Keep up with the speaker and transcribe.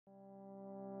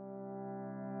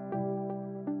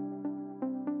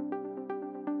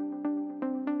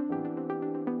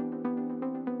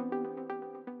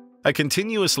A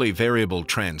continuously variable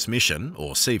transmission,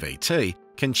 or CVT,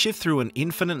 can shift through an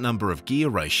infinite number of gear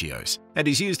ratios and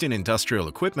is used in industrial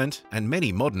equipment and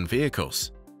many modern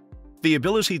vehicles. The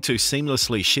ability to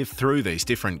seamlessly shift through these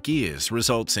different gears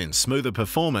results in smoother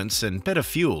performance and better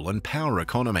fuel and power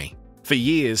economy. For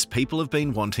years, people have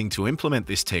been wanting to implement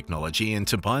this technology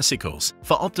into bicycles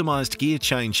for optimized gear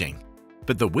changing,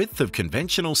 but the width of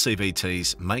conventional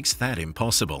CVTs makes that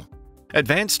impossible.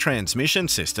 Advanced Transmission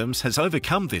Systems has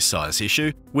overcome this size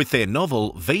issue with their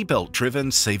novel V-belt-driven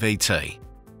CVT.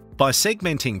 By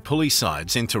segmenting pulley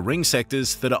sides into ring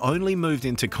sectors that are only moved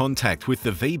into contact with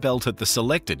the V-belt at the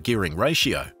selected gearing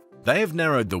ratio, they have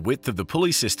narrowed the width of the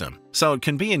pulley system so it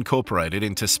can be incorporated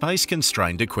into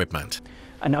space-constrained equipment.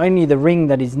 And only the ring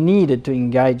that is needed to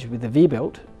engage with the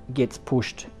V-belt gets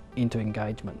pushed into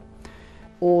engagement.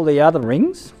 All the other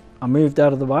rings are moved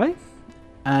out of the way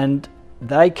and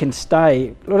they can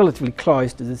stay relatively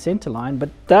close to the centre line,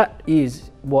 but that is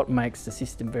what makes the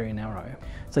system very narrow.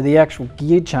 So the actual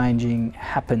gear changing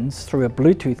happens through a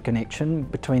Bluetooth connection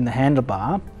between the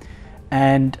handlebar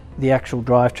and the actual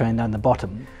drivetrain down the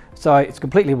bottom. So it's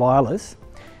completely wireless,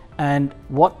 and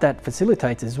what that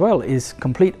facilitates as well is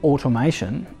complete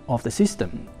automation of the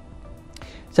system.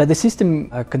 So the system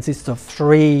consists of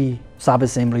 3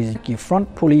 sub-assemblies: your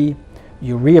front pulley,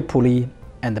 your rear pulley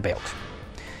and the belt.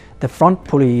 The front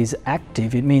pulley is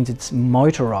active, it means it's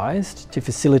motorised to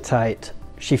facilitate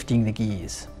shifting the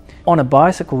gears. On a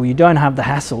bicycle, you don't have the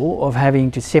hassle of having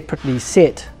to separately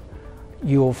set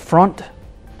your front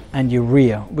and your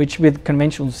rear, which with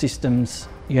conventional systems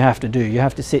you have to do. You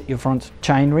have to set your front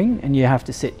chainring and you have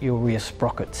to set your rear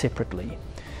sprocket separately.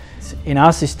 In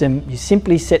our system, you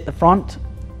simply set the front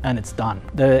and it's done.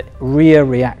 The rear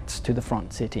reacts to the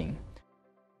front setting.